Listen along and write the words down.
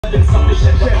never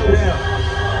insufficient. Check it out.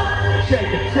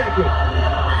 Check it.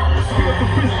 Skip the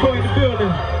Frisco in the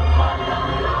building.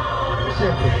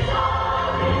 Check it.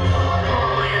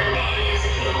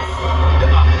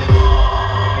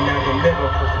 Now the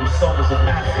lyrical from souls of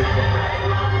Africa.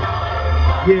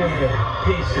 Yeah,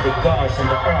 peace to the gods and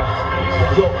the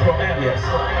earth. Yo, pro alias.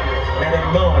 Let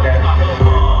them know that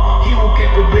he will keep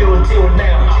it real until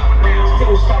now.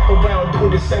 Still stop around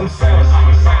doing the same sounds.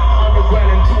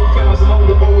 Underground and two fellas among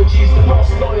the OGs, the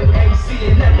most loyal MC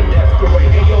and never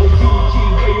desperate. Hey yo, DG,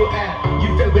 where you at?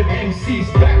 You favorite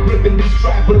MCs back ripping this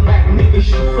track with a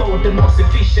magnificent flow. The most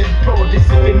efficient pro, this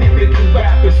significant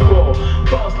rappers roll.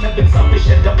 Bars never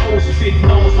insufficient, the old street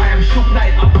knows I am Shook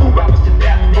Knight, I pull rappers to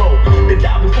death row. They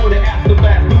die before the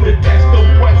aftermath, do the test,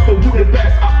 don't press for who the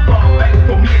best. I bar back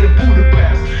from here to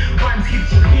Budapest. Rhymes hit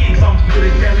your gigs, I'm good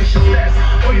at delicious less.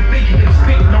 Oh, you think you can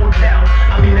speak, no doubt.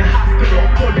 I'm in the hospital,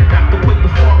 call the doctor quick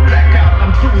before I black out.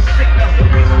 I'm too sick, that's the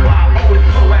reason why I always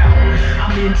blow out.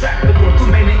 I'm intractable, too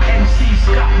many MCs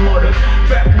got murdered.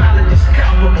 Rap knowledge is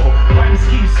palpable, rhyme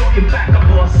schemes so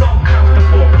impeccable, so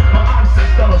comfortable. My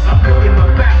ancestors are building my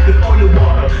back with oil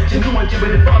water. Genuine,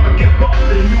 the father get bought to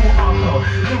the new author.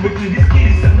 Lyrically, this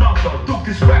kid is an author, took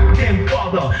this rap game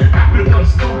farther.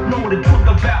 Africans don't know the truth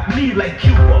about me like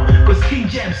Cuba, cause King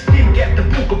James didn't get the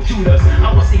book of Judas.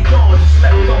 I was ignored,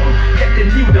 slept on, yet they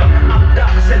knew that I'm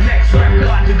dark as the next rap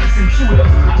god to this intruder.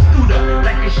 I stood up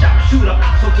like a sharpshooter,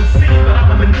 I'm so conceited, but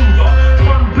I'm a maneuver.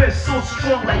 One wrist so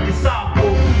strong like the Sabo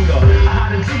Buddha. I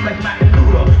had a dream like Martin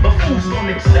Luther, but fools don't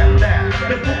accept that.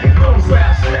 The book it goes where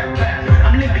I step back.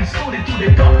 I'm living slowly through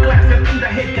the dark glass. That thing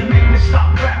that hate can make me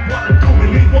stop rap while I do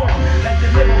really want. Like the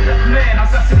name of that man,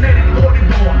 assassinated Lordy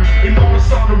born. Immortal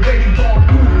son already born.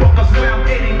 Who fuckers where I'm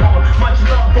heading on? Much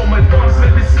love for my funds,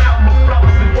 make me smell my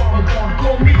flowers before I'm gone.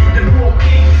 Call me the raw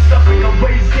king, East Africa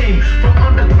raising. From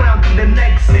underground to the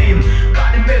next scene.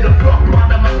 Body made of rock,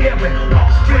 under my Gary,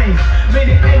 offspring.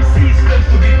 Many MCs claim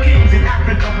to be kings in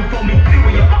Africa, performing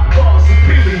inferior, upper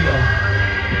superior.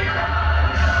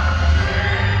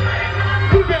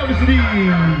 Put down this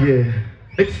knee.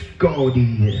 Let's go,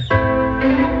 dear.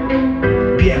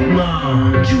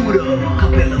 Vietnam, Judah,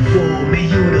 Capella for me,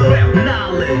 Judah. Rap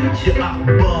knowledge, the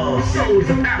Akbar, souls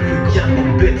of Africa,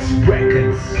 Jungle Bits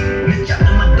Records. Ni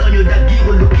chana madonyo da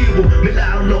givo lo kivo, me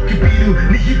la lo kibiru,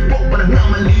 ni hip hop para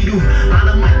nama lidu.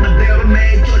 Ana mic madero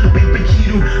me cholo pepe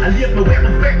chiru. I live my rap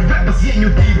effect, rappers yenyo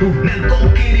dibu. Nan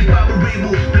kong kiri power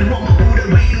rainbow, then mama Buddha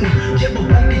real. Jeba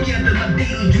bungi jenta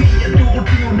madiru, juiya duro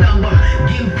trio number.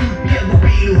 Game food piago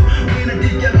biru, wina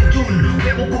tijala jun,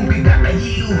 webo kumbi gata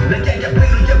yiru. La jaja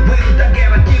biru, jabiru,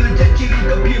 tagera chiru, jachiru,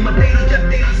 kapi matero,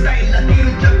 jatero, style la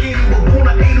kiru, jakiru,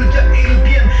 wabuna iru, jairu,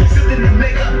 bien. Sitting in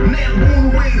mega, nan buru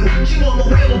wiru, chino ma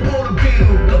webo bora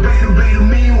biru. Kabiru, biru,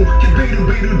 miu, kibiru,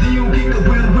 biru, diu, kika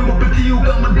biru, wiwa bediu,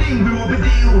 kama ding, wiwa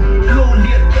bediu. Flow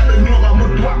liat, jala nyoga,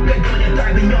 mutwak, kajonya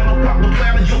tayo, nyoga, pak,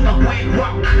 mutwara, joka, wake,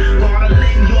 rock. Kora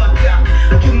ling, yo attack,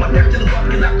 cuma tak jelwak,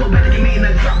 kinako, bete kimina,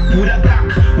 drop, buda tak.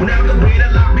 Unaga kabira,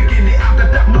 lak, bikini,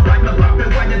 akatak, mabay, mabape,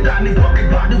 wanya, tani, wakit,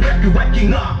 badu, weki,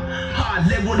 waking up. High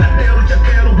level, latero,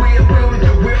 chatero, weird, weird,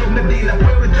 jawero, medina,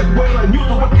 weird, jawero,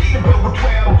 nyuto, watina, weird,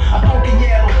 twero. I don't get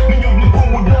yellow, minyog,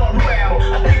 lubumo, don, well. I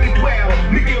think it well,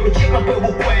 Miguel, chip, my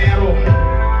weird, kwero.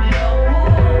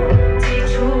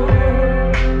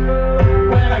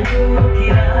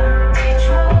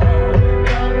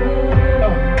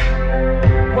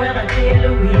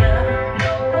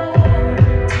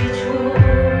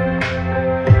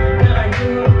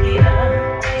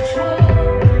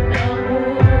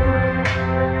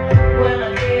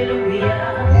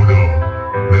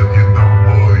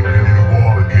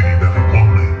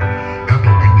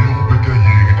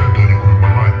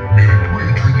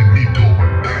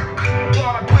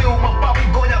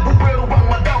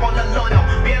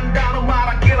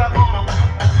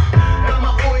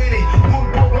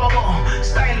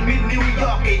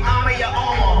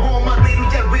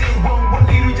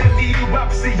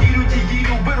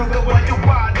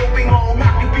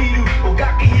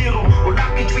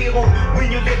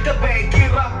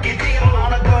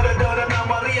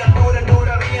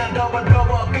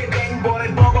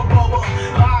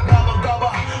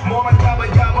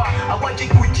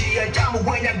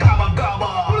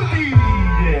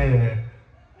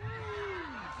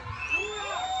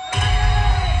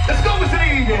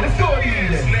 Let's go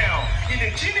again. Now, in the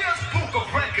Guinness Book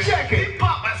of Records, hip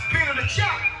hop has been on the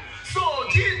chart. So,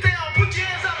 G-Town, put your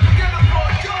hands up together for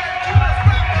Joy Guinness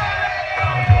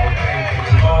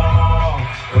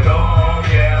Don't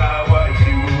get what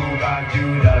you got,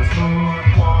 you that's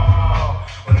good.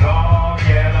 Don't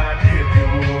get I did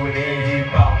you, hip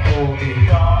hop, don't get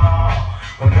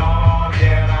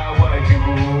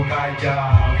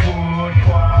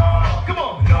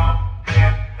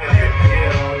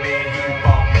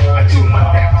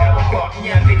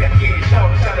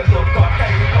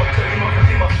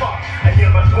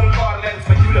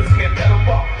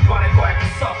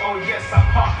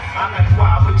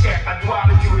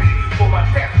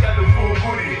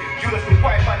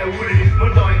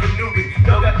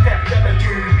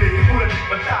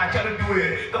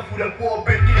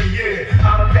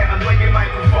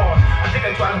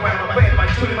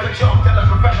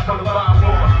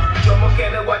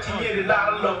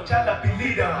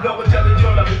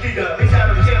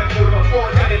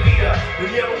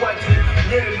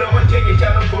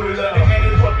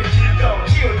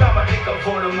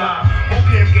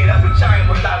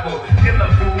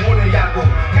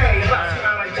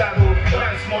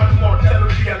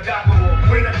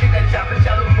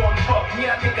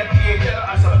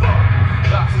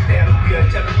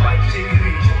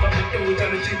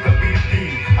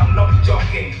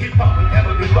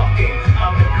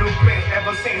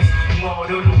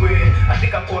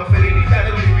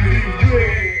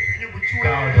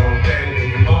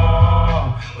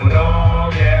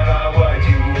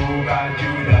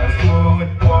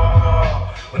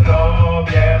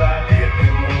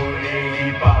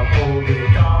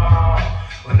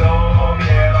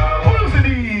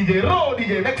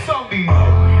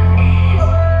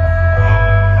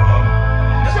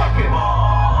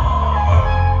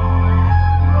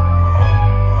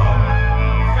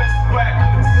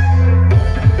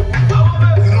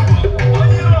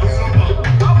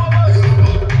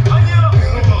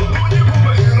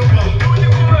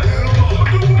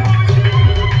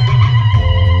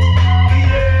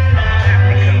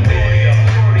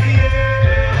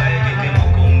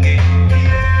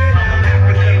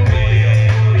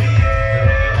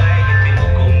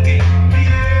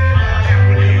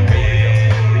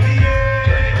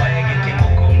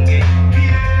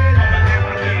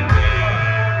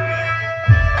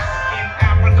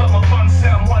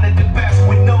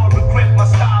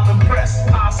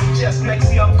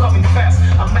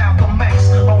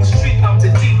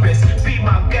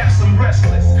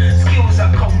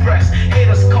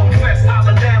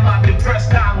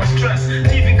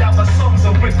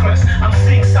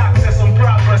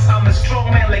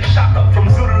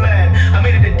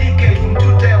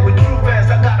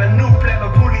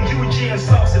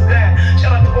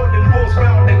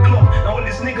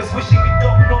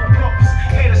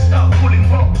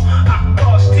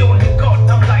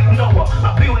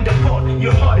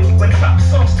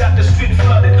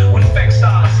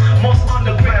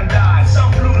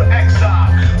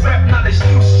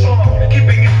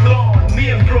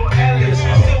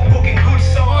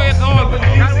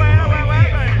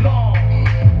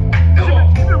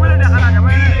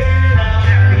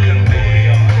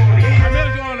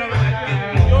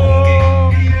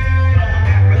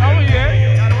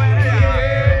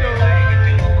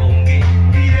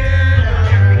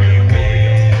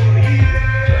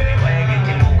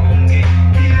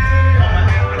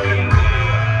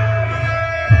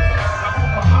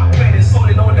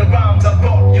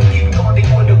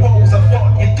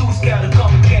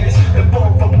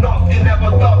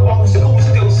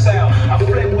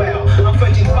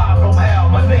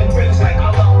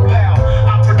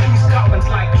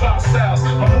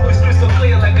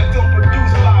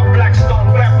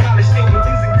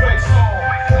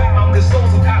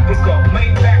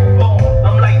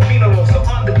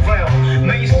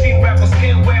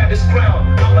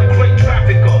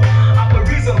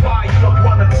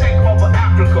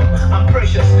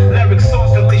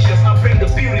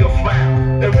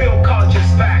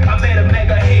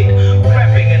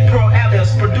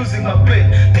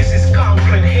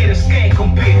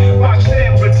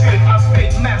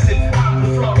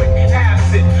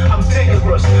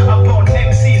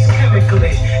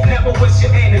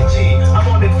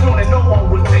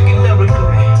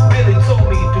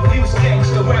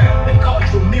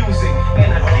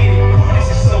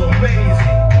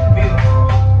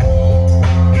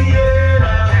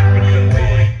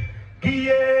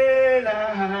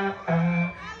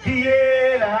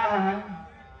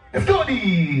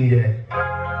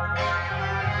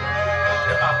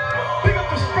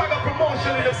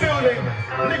building.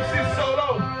 Nipsey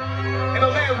Solo. And a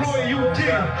man Roy UG.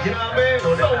 You know what I mean?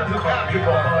 Souls of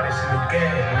Africa. Artists in the game,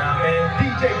 you know what I mean?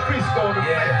 DJ Frisco on the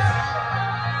Yes. place.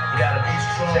 You gotta be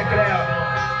strong. Check it out.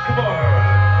 Come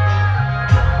on.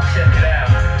 Check it out.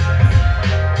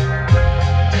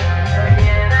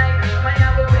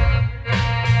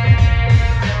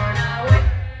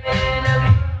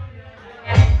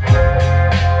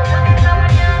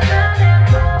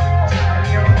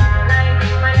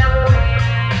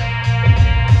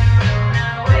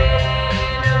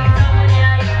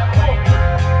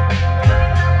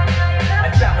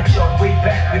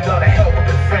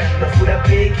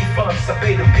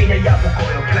 Saber quem é a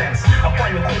Bogoyo plans.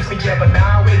 Upon your course, me jabba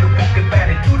now, we look book about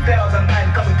it.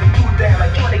 2009 coming to 2000,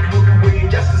 like Johnny look away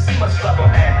just to see my struggle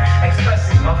and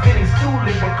expressing my feelings through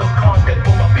lyrical content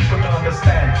for my people to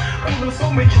understand. Who knows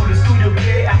so much the studio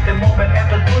play at the moment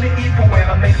after doing evil where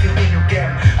I make it when you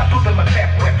can. I put them a tap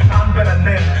where I'm better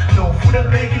than no food and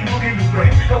baking, looking you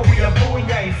brain. No, we are going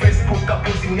in Facebook, I'm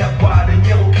posting your quad and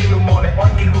yellow kilo more than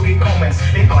on looking comments.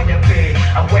 They call your pay,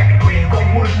 I whack green, go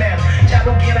moon man.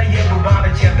 Shadow get a yellow band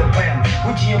and check the band.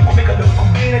 Would you make a look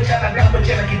from being a child? I got my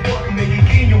channel, keep talking, make it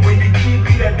gain you when you keep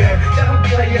it at them. Shadow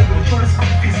get a yellow, show the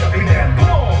school fees up in them. Come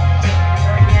on.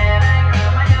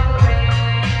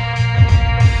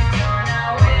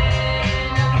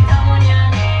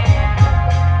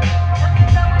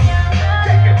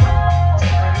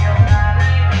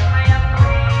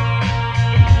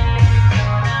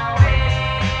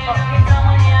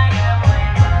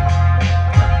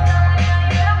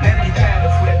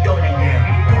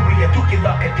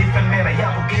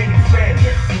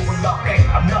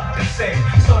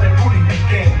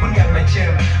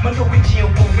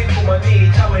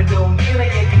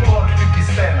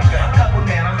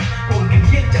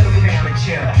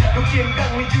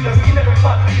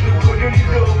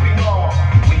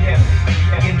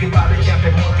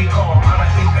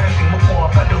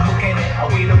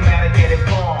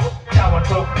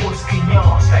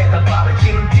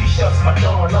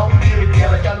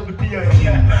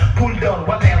 Pull down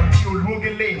what happened to you,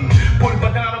 Rugeling. Pull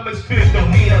banana my spirit,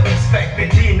 don't need a respect. They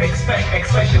didn't expect,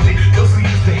 especially those who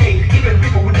used to hate. Even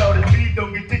people without a creed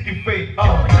don't get taking faith.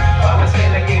 I say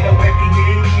like ain't a working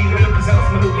in. Look at us,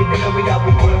 look at nigga, we got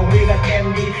going away like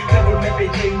candy. Never met the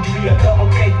change, we are double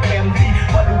cake candy.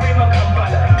 But the way my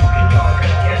company, looking y'all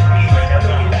can't be. And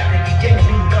looking like they can't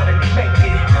be, gotta be make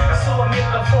it. So I make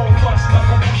the phone first, my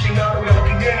pushing out of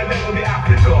looking there, then we'll be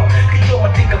Africa. Cause you I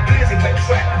think I'm blazing my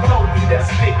track, load in that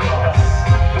speakers.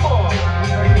 Come on.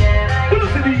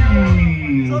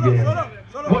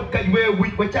 What can we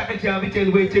with Chaka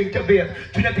Vital waiting to bear?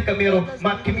 Tunatica Mero,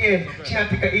 Mark Kimien,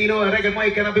 Chiatica Ino, Regan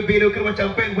Mike, and Abbey Bill,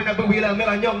 Kermachampen, when Abbey Willa,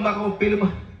 Melanyon, Marco Film.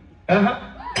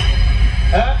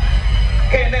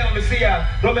 Kenel Messia,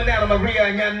 Romanella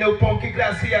Maria, Nyan Ponky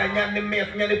Gracia, Nyan the Met,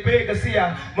 Nyan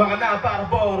Pegasia, Marana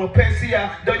Paraboro,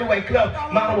 Pesia, Don't White Club,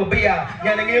 Maro Bea,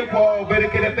 Yan Wall,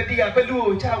 Berker Pedia,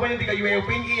 Pelu, Chawendi, you have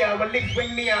wing here, one link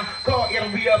wing me, call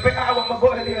in we are pay our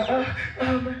Magolia.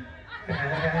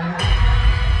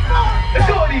 Let's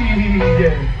go,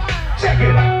 check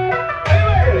it out.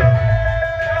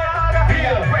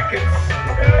 Via Records.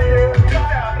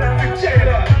 Check it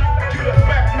out.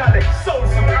 RAPKNOWLEDGE,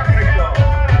 Souls of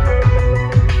Africa.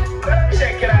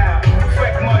 Check it out.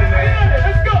 Fake money, man.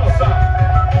 Let's go, son.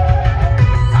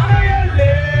 I am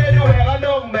lady, where I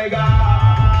know mega.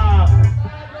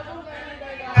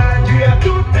 You have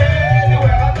to tell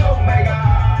where I know mega.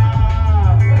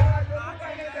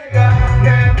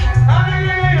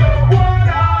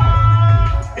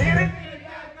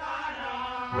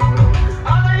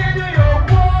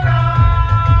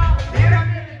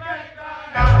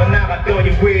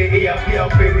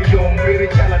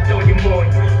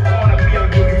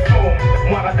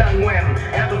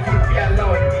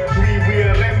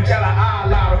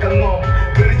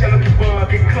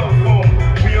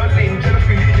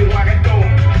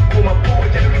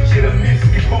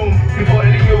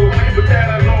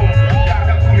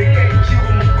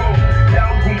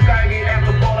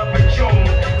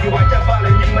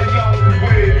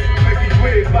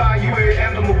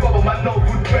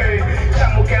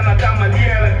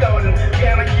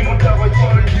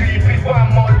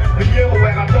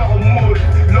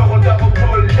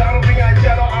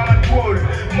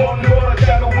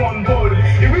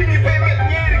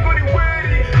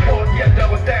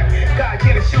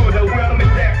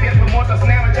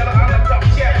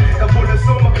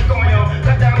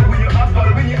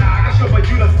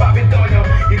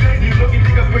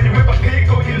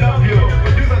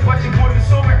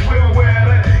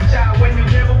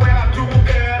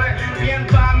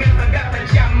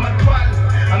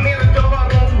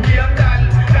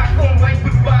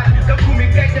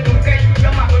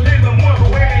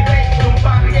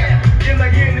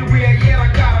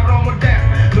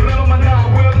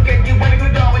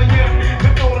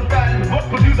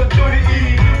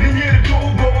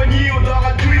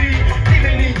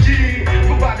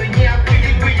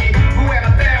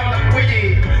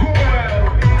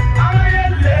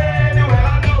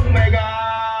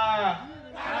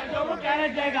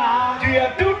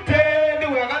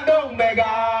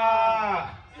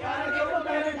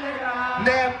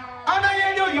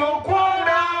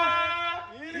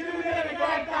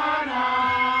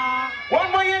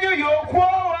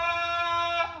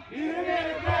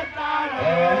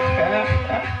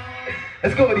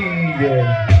 Let's go, DJ.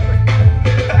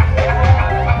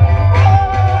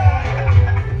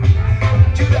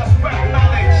 Judas rap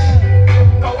knowledge.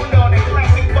 Going on a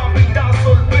classic bumping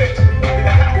dancehall bitch.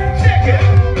 Check it.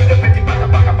 The bitty baka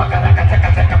baka baka raka taka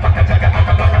taka baka taka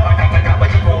baka baka baka taka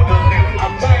baka baka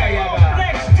baka.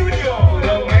 Next studio.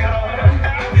 Don't matter.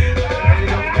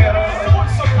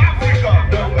 Source of Africa.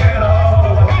 Don't matter.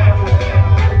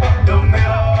 Don't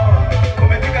matter.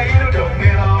 Come and take a hero. Don't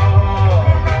matter.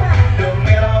 Don't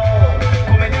matter.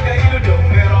 Come and take a hero. Don't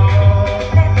matter.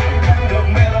 Don't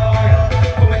matter.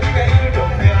 Come and take a hero.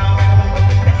 Don't matter.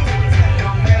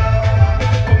 Don't matter.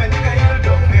 Come and take a hero.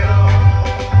 Don't matter.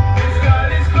 This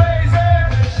girl is crazy.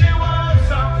 She wants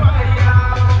some fire.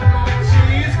 She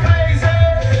is crazy.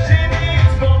 She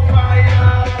needs more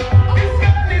fire. This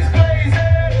girl is crazy.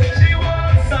 She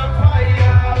wants some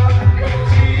fire.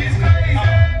 She is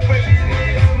crazy. She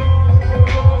needs more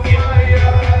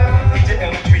fire. DJ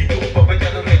M3, but we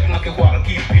gotta make my walk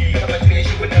keep free. I'm a train,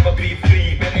 she would never be free.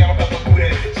 But now I'm up a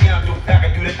good. She had to back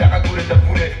and do the back and do the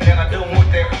food. Then I don't want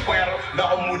that. Well,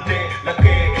 now I'm with it. Like a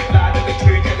lot of the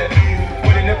trade and the view.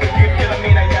 When I never give you, I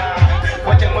mean,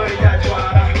 watch your money, I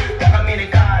try. That I mean,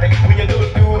 it got it. When you do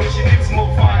it, she needs more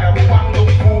fire. We want no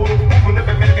fool. We'll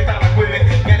never make it out of it.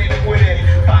 Get it with it.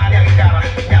 Body, I got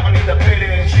it. Never need the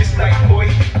pity. She's like, boy,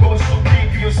 go so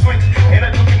deep, you switch. And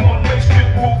I took him on my street,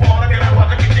 move on. And I want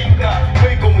to get jinga.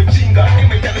 Wait, go with jinga. Give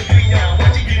me that dream.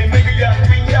 What you getting, make it ya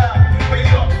dream.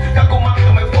 Wait up. Got go mark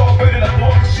to my fall, but in a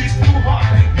walk. She's too hot.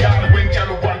 Yeah, the wing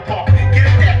jello one pop. Get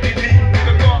it that, baby.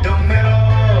 Don't matter.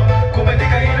 Come and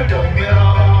take a hero. Don't matter.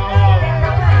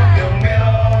 Don't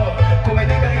matter. Come and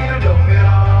take a hero. Don't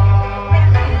matter.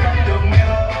 Don't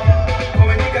matter. Come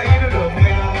and take a hero. Don't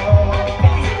matter.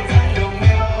 Don't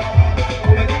matter.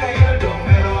 Come and take a hero. Don't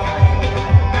matter.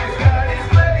 This girl is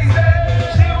crazy.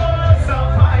 She wants some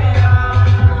fire.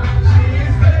 She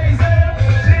is crazy.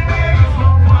 She needs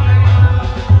more fire.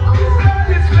 This girl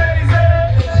is crazy.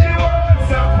 She wants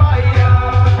some fire.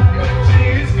 She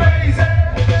is crazy.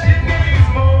 She needs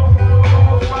more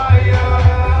fire.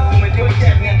 Come and do it,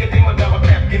 check me and get him a double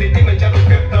tap. Get it, take a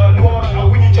grip the water.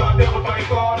 When you jump, devil, by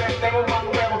God, and devil, one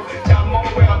rebel. Jump on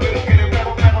the well, get it,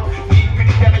 rebel, rebel. Eat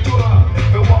pretty temperature.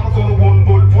 We want to go to one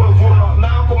bull, full.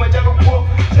 Now, come and jack a pool.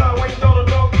 John went down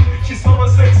the dog. She's so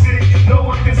sexy. No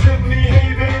one can save me.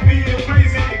 Hey, baby, you're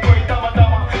crazy. Going dama.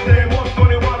 They want to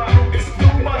the water. It's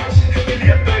too much.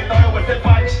 Idiot, they know what they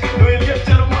fight. No, you get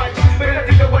too much. But I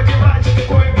think about your match.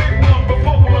 Going big number,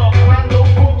 popular. Man, no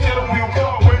book, tell them you go.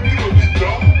 When you do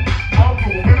drum, I'm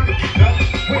doing it to keep that.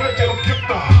 When I tell them, get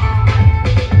that.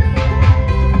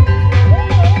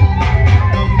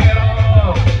 Don't matter.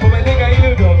 Come and take a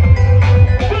hero, dog.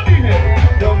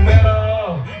 Don't matter.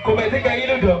 Come and take a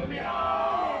hero, dog.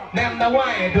 Nam na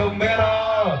why don't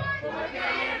matter.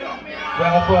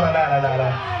 Well, for la.